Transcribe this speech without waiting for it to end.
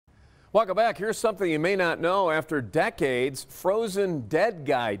Welcome back. Here's something you may not know. After decades, frozen dead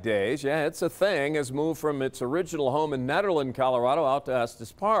guy days, yeah, it's a thing, has moved from its original home in Nederland, Colorado, out to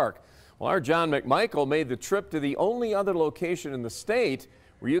Estes Park. Well, our Jon McMichael made the trip to the only other location in the state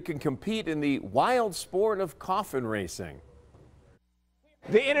where you can compete in the wild sport of coffin racing.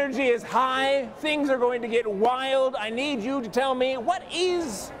 The energy is high. Things are going to get wild. I need you to tell me, what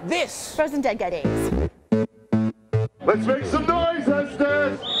is this? Frozen dead guy days. Let's make some noise,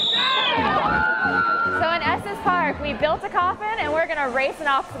 Estes! So in Estes Park, we built a coffin and we're gonna race an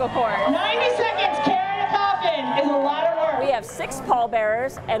obstacle course. 90 seconds carrying a coffin is a lot of work. We have 6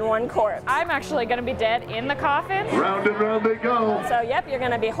 pallbearers and 1 corpse. I'm actually gonna be dead in the coffin. Round and round they go. So yep, you're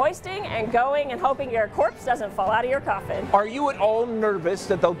gonna be hoisting and going and hoping your corpse doesn't fall out of your coffin. Are you at all nervous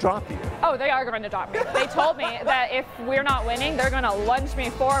that they'll drop you? Oh, they are going to drop me. They told me that if we're not winning, they're gonna lunge me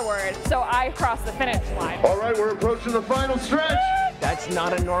forward so I cross the finish line. All right, we're approaching the final stretch. That's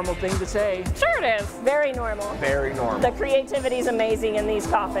not a normal thing to say. Sure it is. Very normal. Very normal. The creativity is amazing in these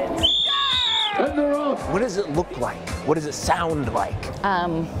coffins. And they're off. What does it look like? What does it sound like?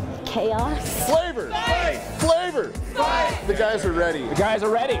 Chaos. Flavor! Fight! Flavor! Fight! The guys are ready. The guys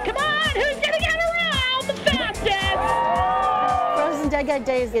are ready. Come on, who's gonna get around the fastest? Frozen Dead Guy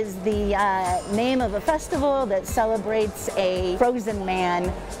Days is the name of a festival that celebrates a frozen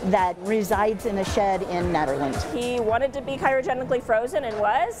man that resides in a shed in Nederland. He wanted to be cryogenically frozen and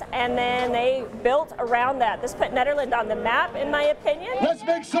was, and then they built around that. This put Nederland on the map, in my opinion. Let's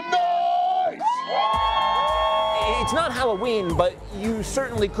make some noise! It's not Halloween, but you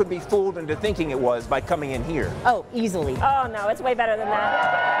certainly could be fooled into thinking it was by coming in here. Oh, easily. Oh no, it's way better than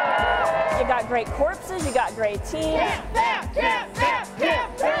that. You got great corpses, you got great teams.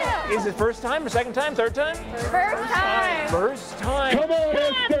 Is it first time, or second time, third time? First time. First time. Come on,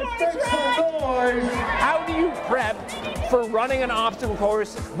 Estes, make some noise! How do you prep for running an obstacle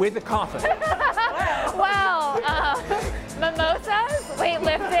course with a coffin? Well, mimosas,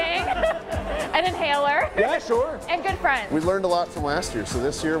 weightlifting, an inhaler, Yeah, sure. and good friends. We learned a lot from last year, so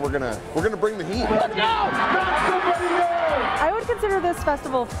this year we're gonna bring the heat. Let's go! Knock somebody down! I would consider this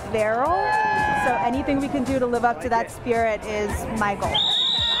festival feral, so anything we can do to live up to that spirit is my goal.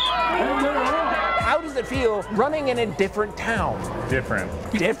 And they're off. How does it feel running in a different town? Different.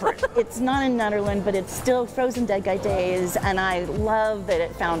 Different. It's not in Nederland, but it's still Frozen Dead Guy Days, and I love that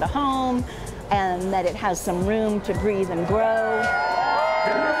it found a home and that it has some room to breathe and grow.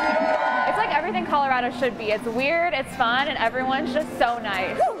 It's like everything Colorado should be. It's weird, it's fun, and everyone's just so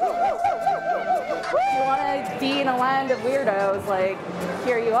nice. If you want to be in a land of weirdos, like,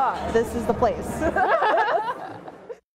 here you are. This is the place.